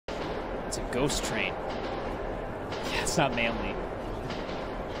It's a ghost train. Yeah, it's not manly.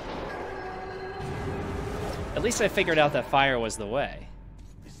 At least I figured out that fire was the way.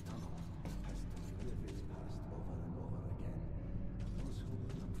 This tunnel has rivers passed over and over again. Those who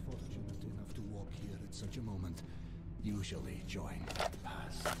were unfortunate enough to walk here at such a moment usually join that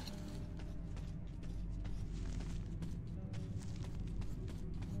past.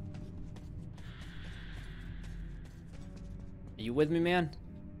 Are you with me, man?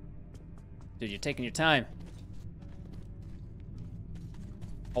 Dude, you're taking your time.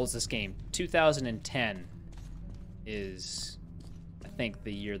 How old is this game? 2010 is, I think,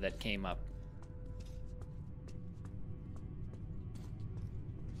 the year that came up.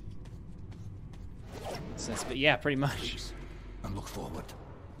 But yeah, pretty much. And look forward.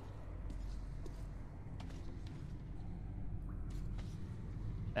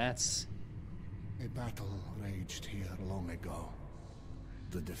 That's... A battle raged here long ago.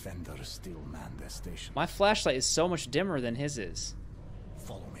 The defenders still man their station. My flashlight is so much dimmer than his is.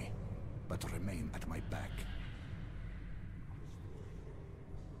 Follow me, but remain at my back.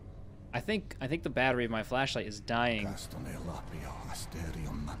 I think the battery of my flashlight is dying. Castone lapio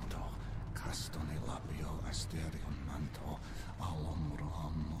asterion manto. Castone lapio asterion manto. Alum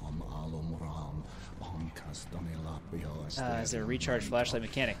ram, alum ram. Castone lapio asterion. Is there a recharge flashlight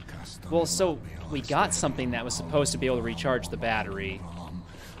mechanic? Well, so we got something that was supposed to be able to recharge the battery,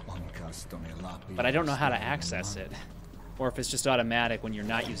 but I don't know how to access it. Or if it's just automatic when you're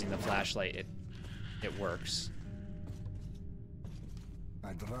not using the flashlight, it works.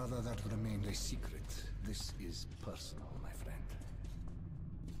 I'd rather that remained a secret. This is personal, my friend.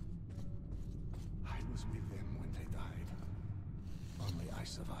 I was with them when they died. Only I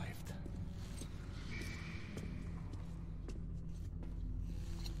survived.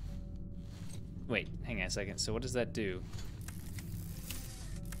 Wait, hang on a second. So what does that do?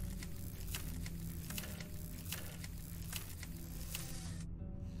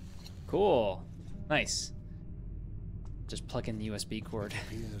 Cool. Nice. Just plug in the USB cord.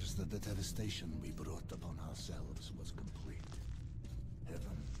 It appears that the devastation we brought upon ourselves was complete.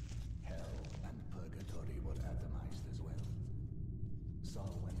 Heaven, hell, and purgatory were atomized as well. So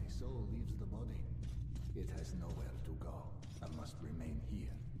when a soul leaves the body, it has nowhere to go and must remain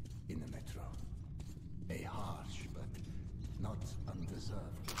here, in the metro. A harsh but not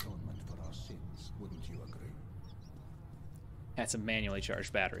undeserved atonement for our sins, wouldn't you agree? That's a manually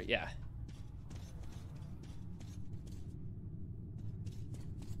charged battery, yeah.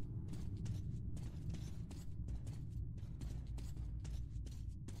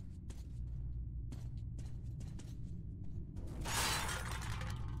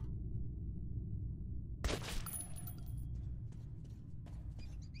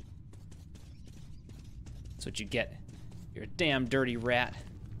 That's what you get. You're a damn dirty rat.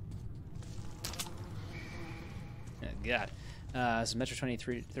 Oh, God. Is Metro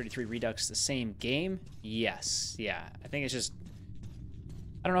 2033 Redux the same game? Yes. Yeah. I think it's just...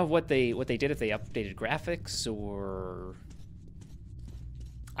 I don't know what they did, if they updated graphics or...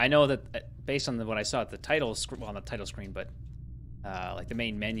 I know that based on what I saw at the title screen, well, on the title screen, but like the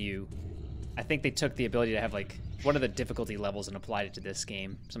main menu, I think they took the ability to have like one of the difficulty levels and applied it to this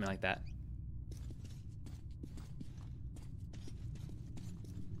game, something like that.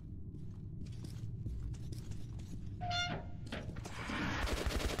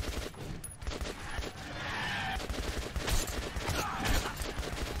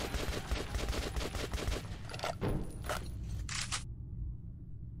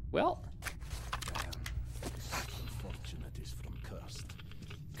 Well, Damn, this unfortunate is from cursed.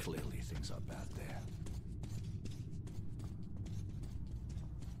 Clearly things are bad there.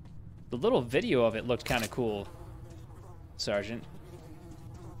 the little video of it looked kind of cool, Sergeant.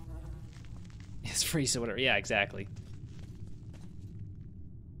 It's free, so whatever. Yeah, exactly.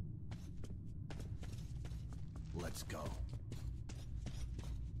 Let's go.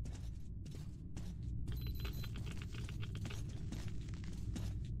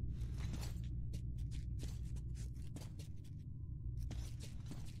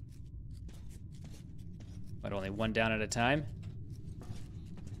 But only one down at a time.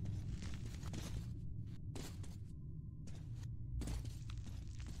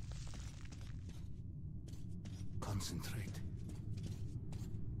 Concentrate.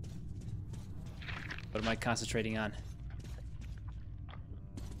 What am I concentrating on?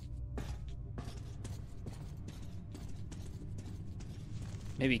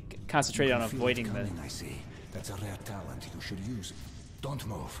 Maybe concentrate on avoiding the... I see. That's a rare talent. You should use it. Don't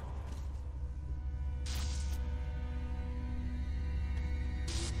move.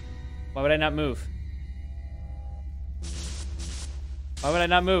 Why would I not move? Why would I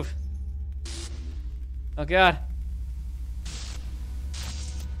not move? Oh god.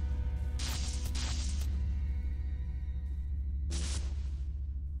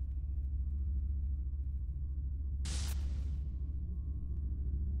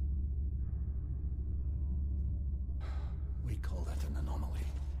 We call that an anomaly,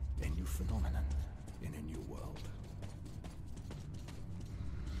 a new phenomenon in a new world.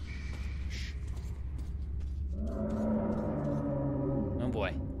 Oh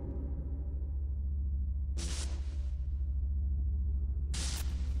boy.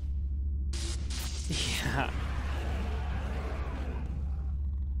 Yeah.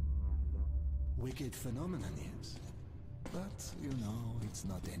 Wicked phenomenon is. But, you know, it's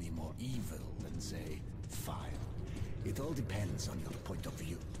not any more evil than, say, fire. It all depends on your point of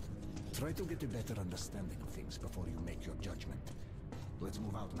view. Try to get a better understanding of things before you make your judgment. Let's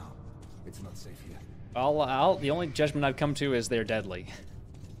move out now. It's not safe here. The only judgment I've come to is they're deadly.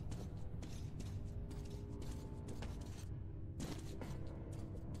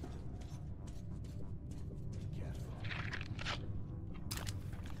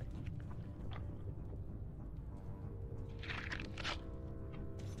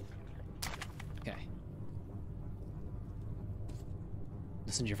 Okay.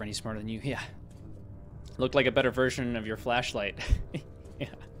 Listen to your friend, he's smarter than you. Yeah. Looked like a better version of your flashlight. Yeah.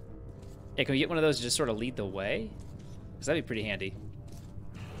 Yeah, can we get one of those to just sort of lead the way? Because that'd be pretty handy.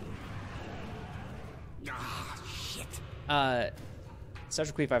 Ah, shit.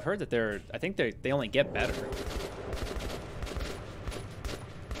 Sergeant Queef, I've heard that I think they only get better.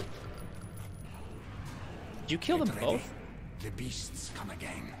 Did you kill them both? The beasts come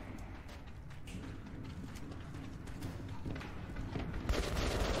again.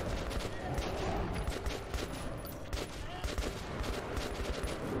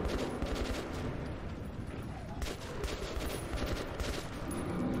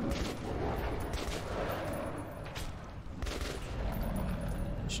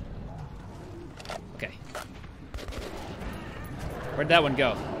 Okay. Where'd that one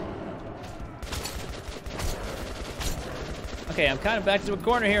go? Okay, I'm kind of back to a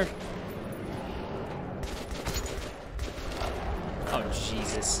corner here. Oh,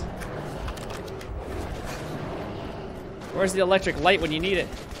 Jesus. Where's the electric light when you need it?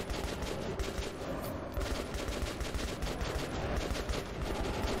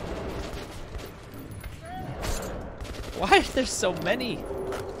 Why are there so many?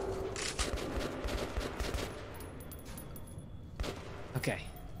 Okay.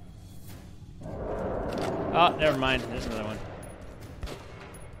 Oh, never mind. There's another one.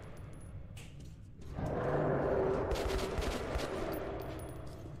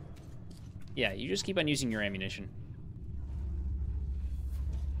 Yeah, you just keep on using your ammunition.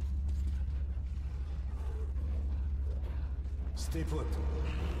 Stay put.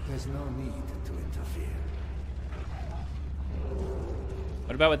 There's no need to interfere.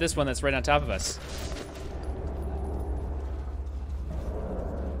 What about with this one that's right on top of us?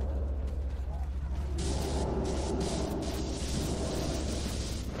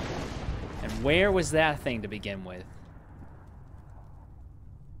 And where was that thing to begin with?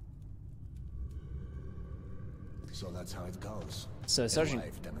 So that's how it goes. So, A Sergeant,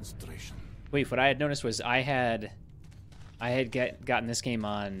 live demonstration. wait, what I had noticed was I had gotten this game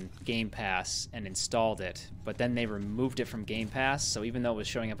on Game Pass and installed it, but then they removed it from Game Pass, so even though it was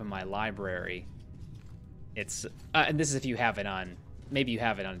showing up in my library, it's... and this is if you have it on... Maybe you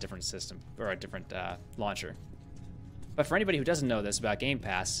have it on a different system, or a different launcher. But for anybody who doesn't know this about Game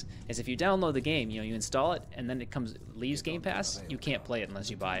Pass, is if you download the game, you install it, and then it leaves Game Pass, you can't play it unless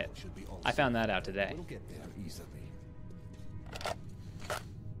you buy it. I found that out today. We'll get there easily.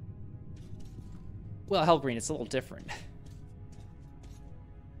 Well, Hellgreen, it's a little different.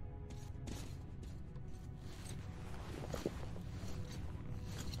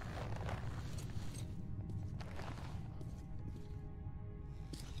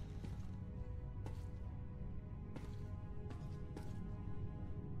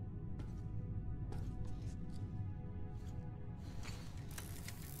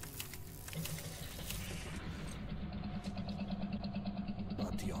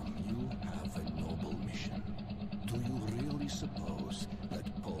 But young, you have a noble mission. Do you really suppose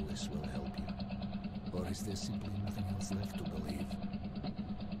that Polis will help you? Or is there simply nothing else left to believe?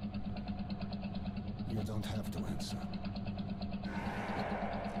 You don't have to answer.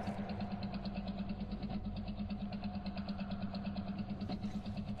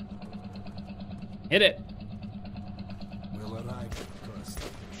 Hit it! We'll arrive at Trust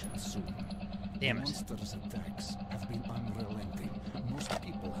Station soon. Damn it. The monster's attacks have been unrelenting. Most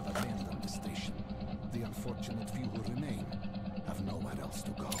people have abandoned the station. The unfortunate few who remain have nowhere else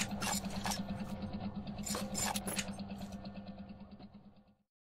to go.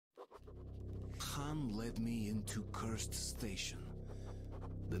 led me into Cursed Station.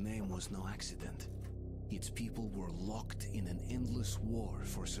 The name was no accident. Its people were locked in an endless war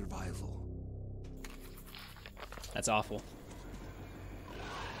for survival. That's awful.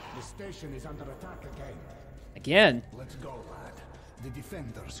 The station is under attack again. Again? Let's go, lad. The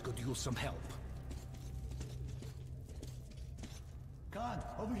defenders could use some help. Khan,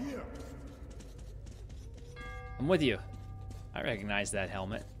 over here. I'm with you. I recognize that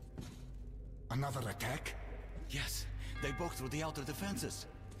helmet. Another attack? Yes, they broke through the outer defenses.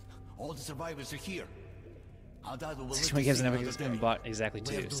 All the survivors are here. Aldado will live to 61 gives see never another been day. bought exactly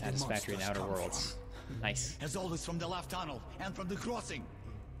Where two. do the Satisfactory in monsters Outer come Worlds. Nice. As always from the left tunnel and from the crossing.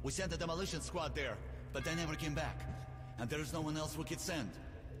 We sent a demolition squad there, but they never came back. And there is no one else we could send.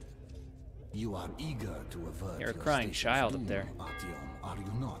 You are eager to avert You're a your crying station's child up doom, there. Artyom, are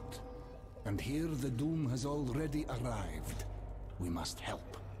you not? And here the doom has already arrived. We must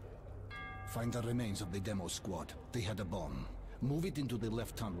help. Find the remains of the demo squad. They had a bomb. Move it into the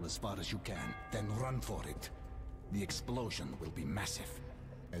left tunnel as far as you can, then run for it. The explosion will be massive.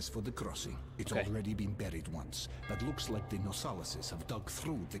 As for the crossing, it's Okay. already been buried once, but looks like the Nosalises have dug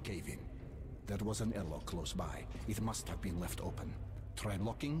through the cave-in. There was an airlock close by. It must have been left open. Try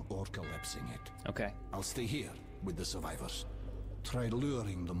locking or collapsing it. Okay. I'll stay here with the survivors. Try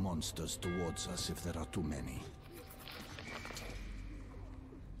luring the monsters towards us if there are too many.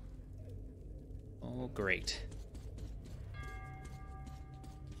 Oh, great.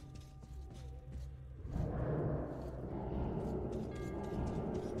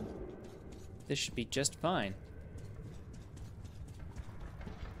 This should be just fine.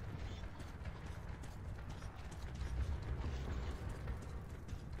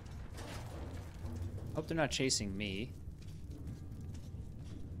 Hope they're not chasing me.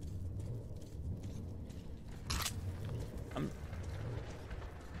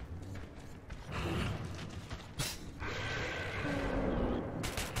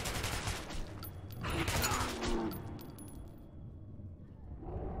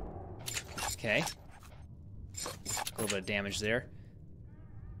 Okay. A little bit of damage there.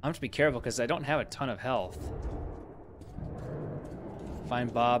 I'm have to be careful because I don't have a ton of health.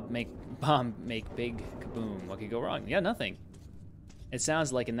 Find bomb, make big kaboom. What could go wrong? Yeah, nothing. It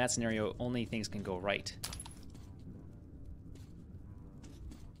sounds like in that scenario, only things can go right.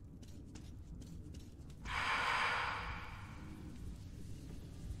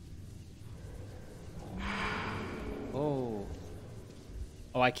 Oh.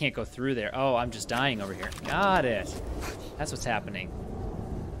 Oh, I can't go through there. Oh, I'm just dying over here. Got it. That's what's happening.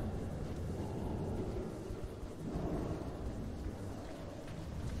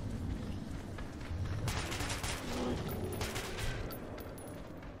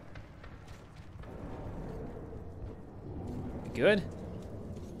 Good?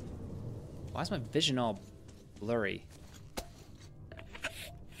 Why is my vision all blurry?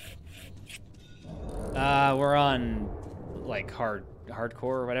 We're on like hardcore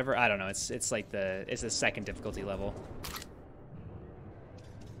or whatever. I don't know. It's like it's the second difficulty level.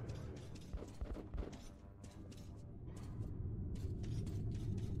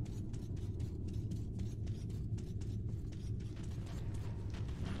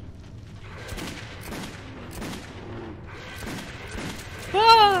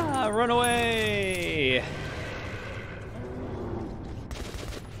 Ah! Run away!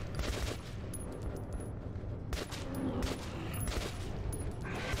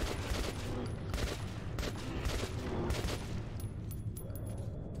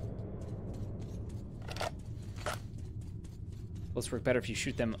 Those work better if you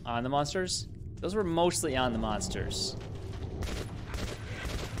shoot them on the monsters. Those were mostly on the monsters.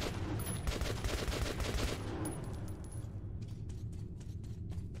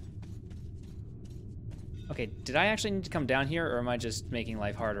 Okay, did I actually need to come down here, or am I just making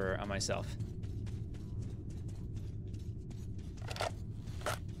life harder on myself? I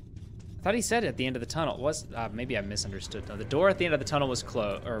thought he said at the end of the tunnel was maybe I misunderstood. No, the door at the end of the tunnel was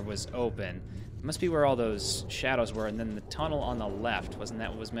closed or was open. It must be where all those shadows were, and then the tunnel on the left, wasn't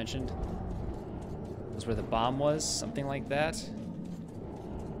that what was mentioned? Was where the bomb was, something like that.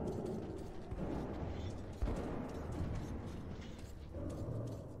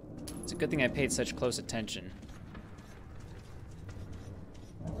 It's a good thing I paid such close attention.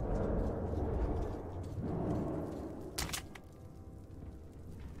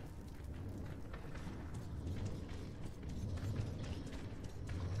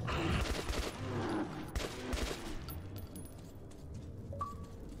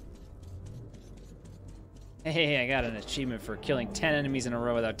 Hey, I got an achievement for killing 10 enemies in a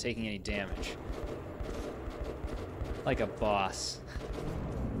row without taking any damage. Like a boss.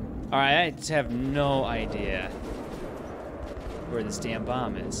 Alright, I just have no idea where this damn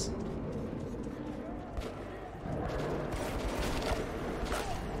bomb is.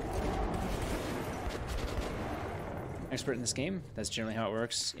 Expert in this game? That's generally how it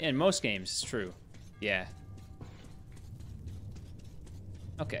works. In most games, it's true. Yeah.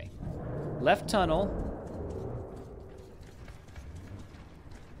 Okay. Left tunnel.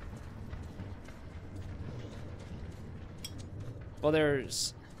 Well,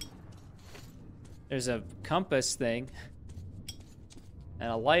 there's a compass thing. And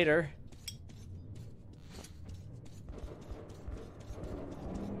a lighter.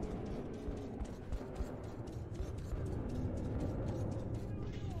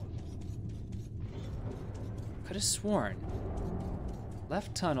 Could have sworn.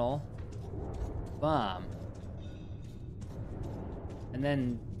 Left tunnel. Bomb. And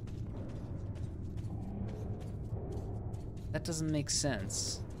then... That doesn't make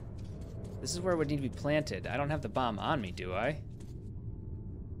sense. This is where it would need to be planted. I don't have the bomb on me, do I?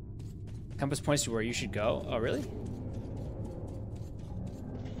 Compass points to where you should go. Oh, really?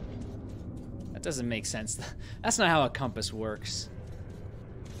 That doesn't make sense. That's not how a compass works.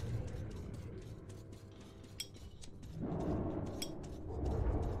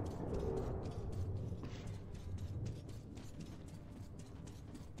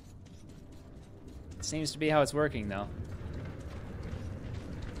 Seems to be how it's working, though.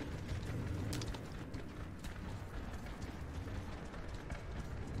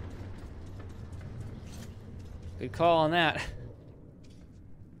 Good call on that.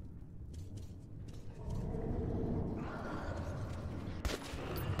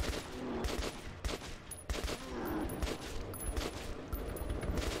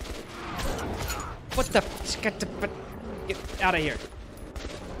 What the? Get out of here.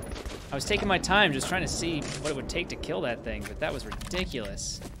 I was taking my time just trying to see what it would take to kill that thing, but that was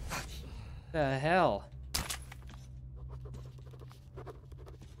ridiculous. The hell?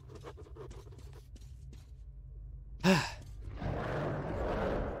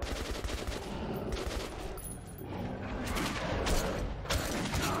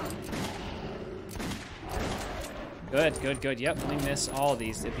 Good, good, good. Yep, we miss all of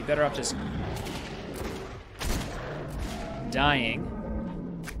these. It'd be better off just dying.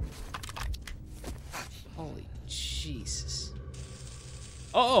 Holy Jesus.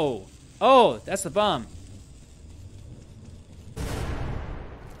 Oh! Oh, that's the bomb.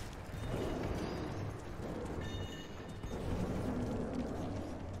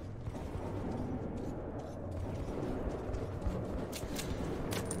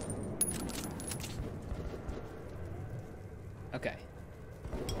 Okay.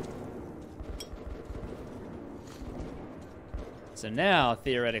 So now,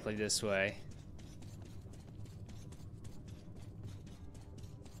 theoretically, this way.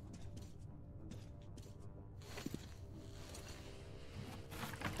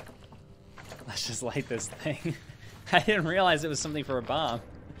 Let's just light this thing. I didn't realize it was something for a bomb.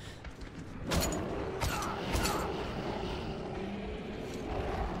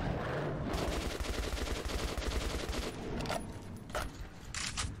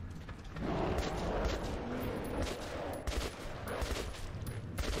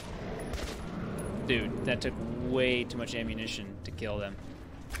 Dude, that took way too much ammunition to kill them.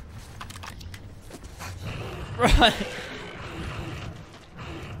 Run!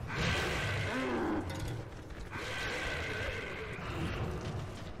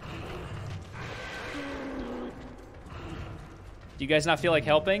 Do you guys not feel like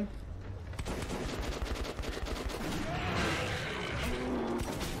helping?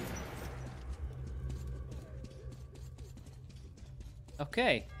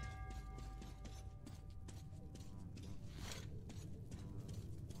 Okay.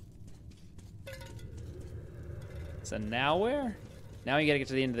 So now where? Now you gotta get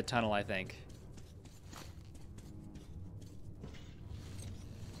to the end of the tunnel, I think.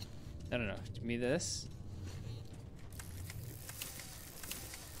 No, no, no. Give me this.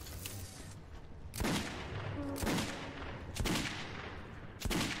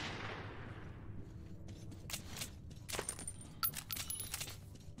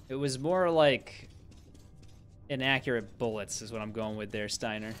 It was more like inaccurate bullets is what I'm going with there,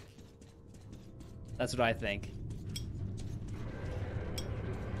 Steiner. That's what I think.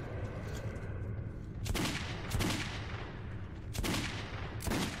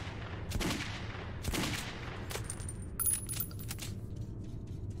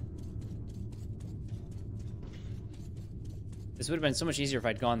 This would have been so much easier if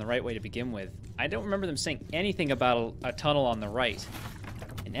I'd gone the right way to begin with. I don't remember them saying anything about a tunnel on the right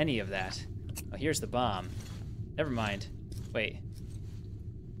in any of that. Oh, here's the bomb. Never mind. Wait.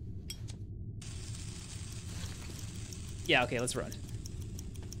 Yeah, okay, let's run.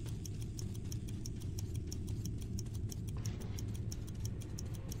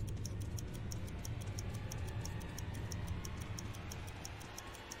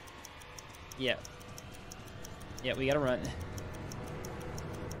 Yeah. Yeah, we gotta run.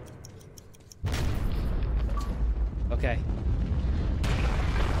 Okay.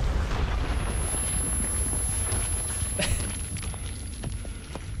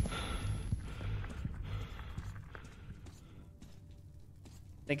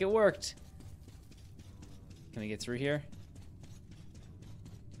 I think it worked. Can we get through here?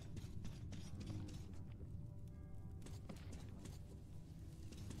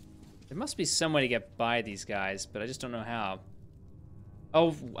 There must be some way to get by these guys, but I just don't know how.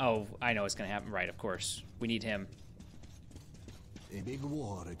 Oh, I know what's gonna happen. Right, of course. We need him. A big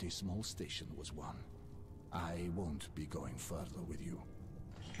war at a small station was won. I won't be going further with you.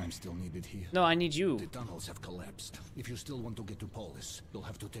 I'm still needed here. No, I need you. The tunnels have collapsed. If you still want to get to Polis, you'll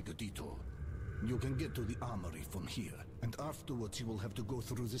have to take a detour. You can get to the armory from here, and afterwards you will have to go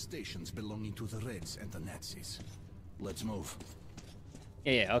through the stations belonging to the Reds and the Nazis. Let's move.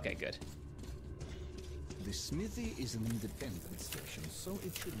 Yeah, okay, good. The smithy is an independent station, so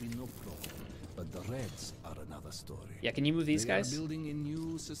it should be no problem. But the Reds are another story. Yeah, can you move these They guys? are building a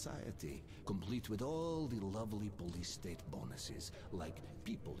new society, complete with all the lovely police state bonuses, like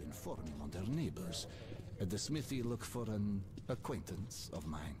people informing on their neighbors. At the smithy, look for an acquaintance of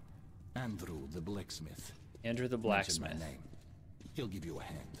mine, Andrew the blacksmith. Andrew the Mention blacksmith. my name. He'll give you a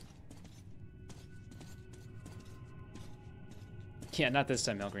hand. Yeah, not this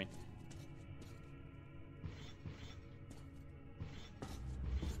time, Melgreen.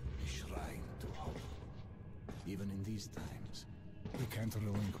 Shrine to hope. Even in these times, we can't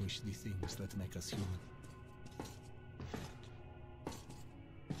relinquish the things that make us human.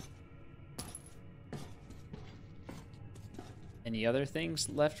 Any other things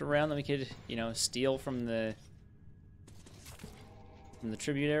left around that we could, you know, steal from the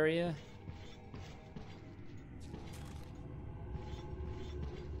tribute area?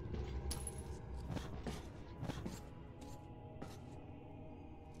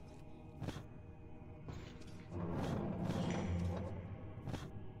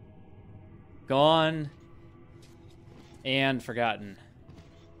 Gone and forgotten.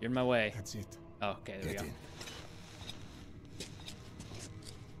 You're in my way. That's it. Oh, okay, there we Get go. in.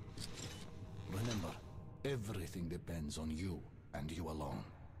 Remember, everything depends on you and you alone.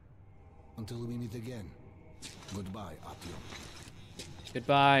 Until we meet again. Goodbye, Apio.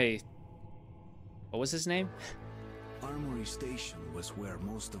 Goodbye. What was his name? Armory Station was where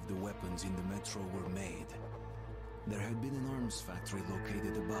most of the weapons in the metro were made. There had been an arms factory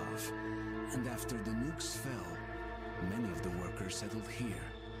located above, and after the nukes fell, many of the workers settled here.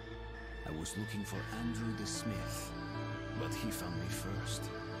 I was looking for Andrew the Smith, but he found me first.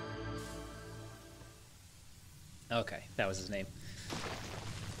 Okay, that was his name.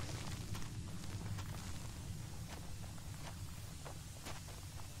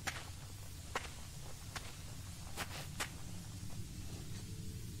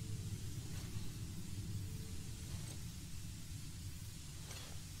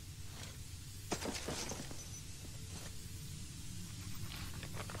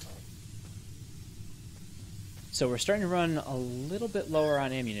 So we're starting to run a little bit lower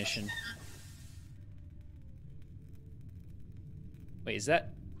on ammunition. Wait,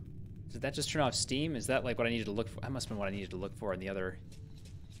 did that just turn off steam? Is that like what I needed to look for? That must have been what I needed to look for in the other,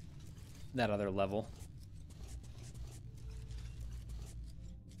 that other level.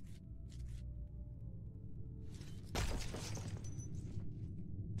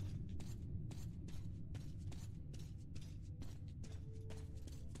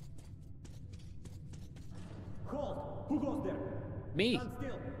 Halt! Who goes there? Me. Stand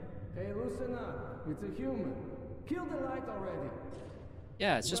still. Hey, loosen up. It's a human. Kill the light already.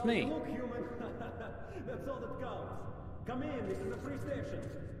 Yeah, it's just Well, me. you look human. That's all that counts. Come in. This is a free station.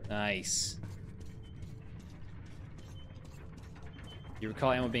 Nice. You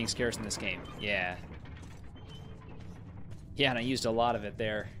recall ammo being scarce in this game? Yeah. Yeah, and I used a lot of it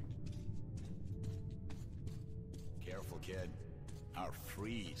there. Careful, kid. Our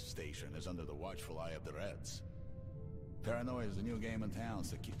free station is under the watchful eye of the Reds. Paranoia is the new game in town,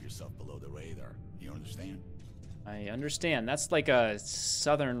 so keep yourself below the radar. You understand? I understand. That's like a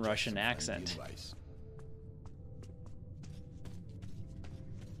southern Russian accent. Advice.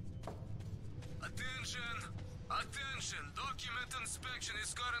 Attention! Attention! Document inspection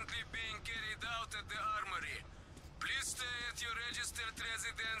is currently being carried out at the armory. Please stay at your registered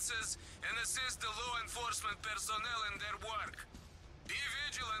residences and assist the law enforcement personnel in their work. Be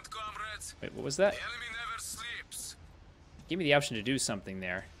vigilant, comrades. Wait, what was that? The enemy never sleeps. Give me the option to do something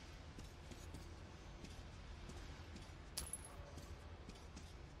there.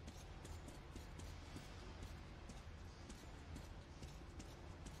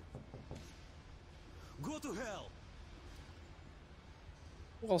 Go to hell!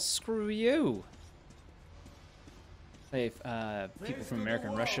 Well, screw you. They people from America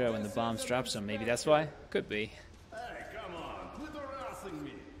and Russia when the bombs drop, so maybe that's why. Could be. Hey, come on, quit harassing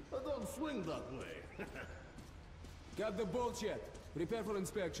me. I don't swing that way. Got the bullshit. Prepare for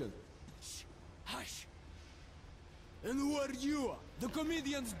inspection. Shh! Hush! And who are you? The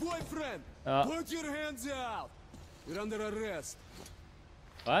comedian's boyfriend! Put your hands out! You're under arrest.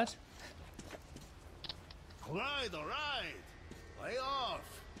 What? All right. Lay off.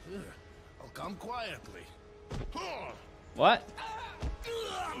 Here, I'll come quietly. What?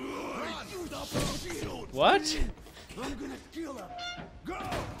 What? I'm gonna kill him. Go!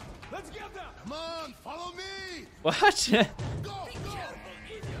 Let's get them! Come on, follow me! What? Go!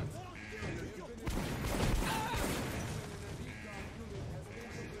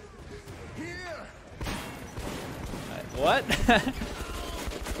 Here! What?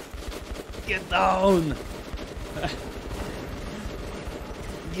 Get down!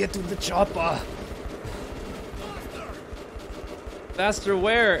 Get to the chopper! Faster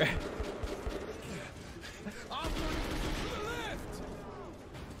where?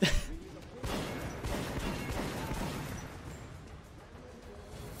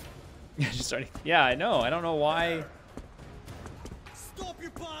 Just starting. Yeah, I know. I don't know why. Stop, you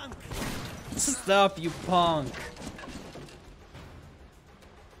punk! Stop, you punk!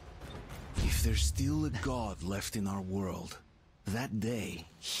 If there's still a god left in our world, that day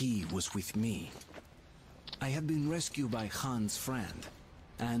he was with me. I had been rescued by Han's friend,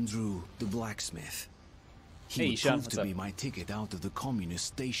 Andrew the blacksmith. He Hey, would Sean, prove what's to up? be my ticket out of the communist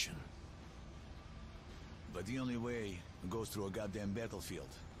station. But the only way goes through a goddamn battlefield.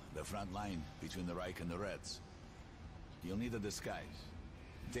 The front line between the Reich and the Reds. You'll need a disguise.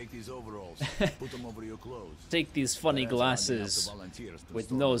 Take these overalls, put them over your clothes. Take these funny That's hard enough to glasses volunteers to with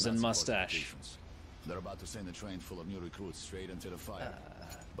storm nose the and Nazi mustache. fortifications. They're about to send a train full of new recruits straight into the fire.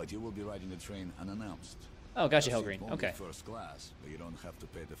 But you will be riding the train unannounced. Oh, gotcha, Your seat Hellgreen. won't be Okay. First class, but you don't have to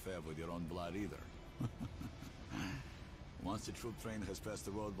pay the fare with your own blood either. Once the troop train has passed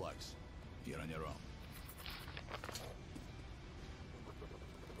the roadblocks, you're on your own.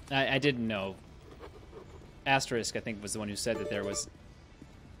 I didn't know. Asterisk, I think, was the one who said that there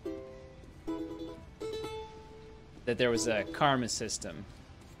was a karma system.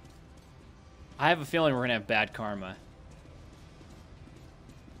 I have a feeling we're gonna have bad karma.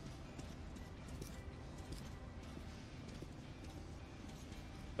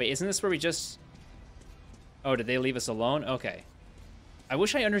 Wait, isn't this where we just... Oh, did they leave us alone? Okay. I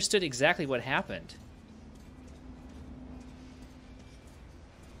wish I understood exactly what happened.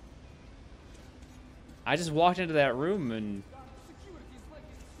 I just walked into that room and...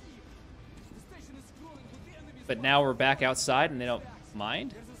 But now we're back outside and they don't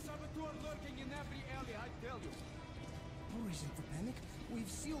mind? There's a saboteur lurking in every alley, I tell you. No reason for panic. We've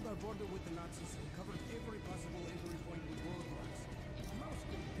sealed our border with the Nazis and covered every possible entry point with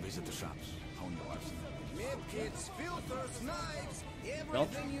roadblocks. Visit the shops, hone your arsenal. Medkits, filters, knives, Well.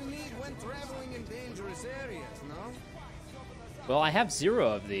 everything you need when traveling in dangerous areas, no? Well, I have 0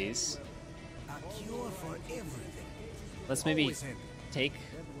 of these. A cure for everything. Let's maybe Always handy. take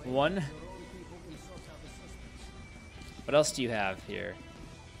one. What else do you have here?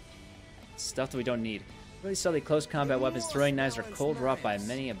 Stuff that we don't need. Really stealthy close combat weapons, throwing knives are cold wrought by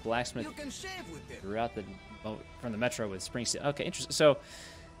many a blacksmith You can shave with them. throughout the from the metro with spring steel. Okay, interesting. So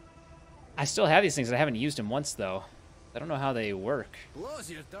I still have these things. I haven't used them once though. I don't know how they work.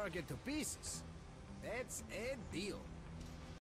 Blows your target to pieces. That's a deal.